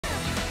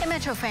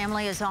Metro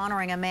family is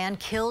honoring a man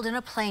killed in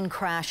a plane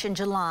crash in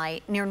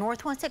July near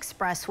Northwest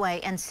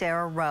Expressway and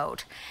Sarah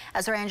Road.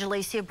 As our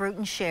Angelicia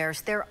Bruton shares,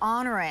 they're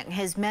honoring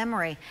his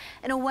memory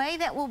in a way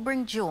that will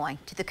bring joy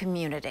to the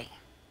community.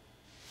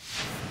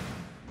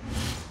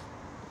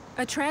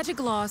 A tragic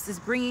loss is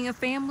bringing a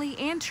family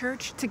and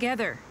church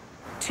together.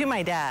 To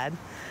my dad,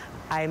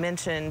 I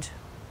mentioned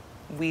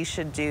we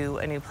should do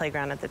a new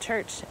playground at the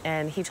church,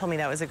 and he told me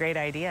that was a great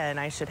idea and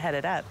I should head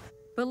it up.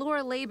 But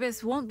Laura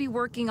Labus won't be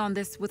working on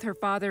this with her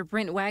father,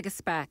 Brent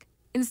Wagaspack.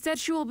 Instead,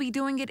 she will be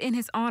doing it in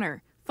his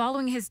honor,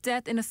 following his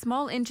death in a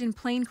small-engine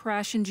plane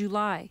crash in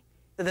July.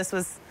 So this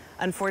was,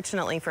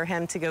 unfortunately, for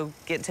him to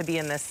get to be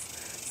in this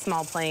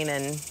small plane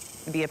and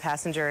be a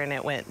passenger, and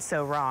it went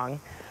so wrong.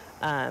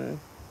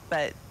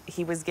 But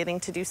he was getting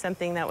to do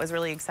something that was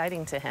really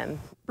exciting to him.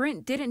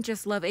 Brent didn't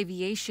just love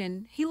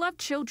aviation, he loved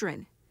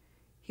children.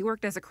 He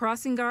worked as a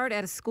crossing guard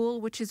at a school,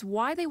 which is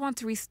why they want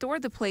to restore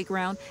the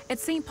playground at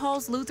St.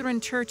 Paul's Lutheran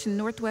Church in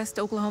Northwest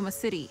Oklahoma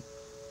City,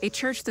 a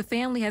church the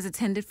family has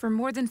attended for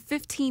more than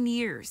 15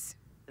 years.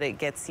 It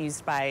gets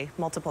used by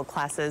multiple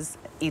classes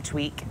each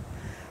week,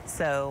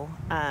 so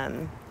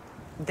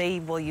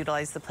they will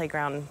utilize the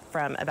playground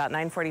from about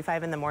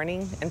 9:45 in the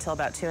morning until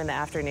about 2 in the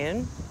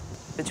afternoon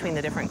between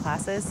the different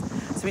classes.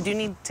 So we do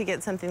need to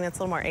get something that's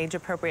a little more age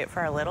appropriate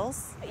for our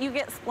littles. You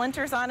get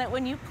splinters on it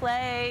when you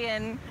play,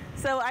 and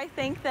so I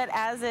think that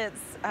as it's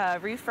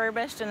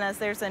refurbished and as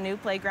there's a new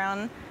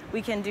playground,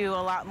 we can do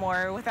a lot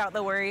more without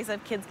the worries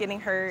of kids getting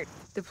hurt.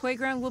 The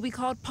playground will be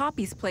called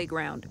Poppy's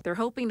Playground. They're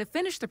hoping to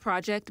finish the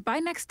project by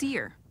next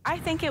year. I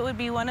think it would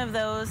be one of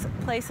those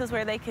places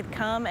where they could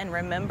come and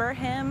remember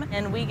him,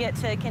 and we get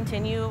to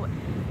continue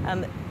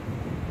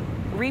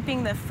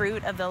reaping the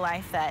fruit of the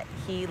life that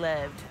he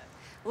lived.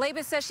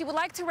 Labus says she would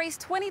like to raise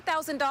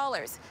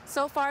 $20,000.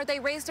 So far, they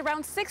raised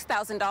around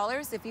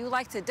 $6,000. If you would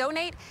like to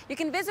donate, you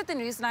can visit the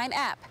News 9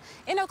 app.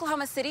 In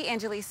Oklahoma City,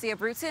 Angelicia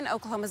Bruton,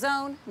 Oklahoma's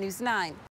Own News 9.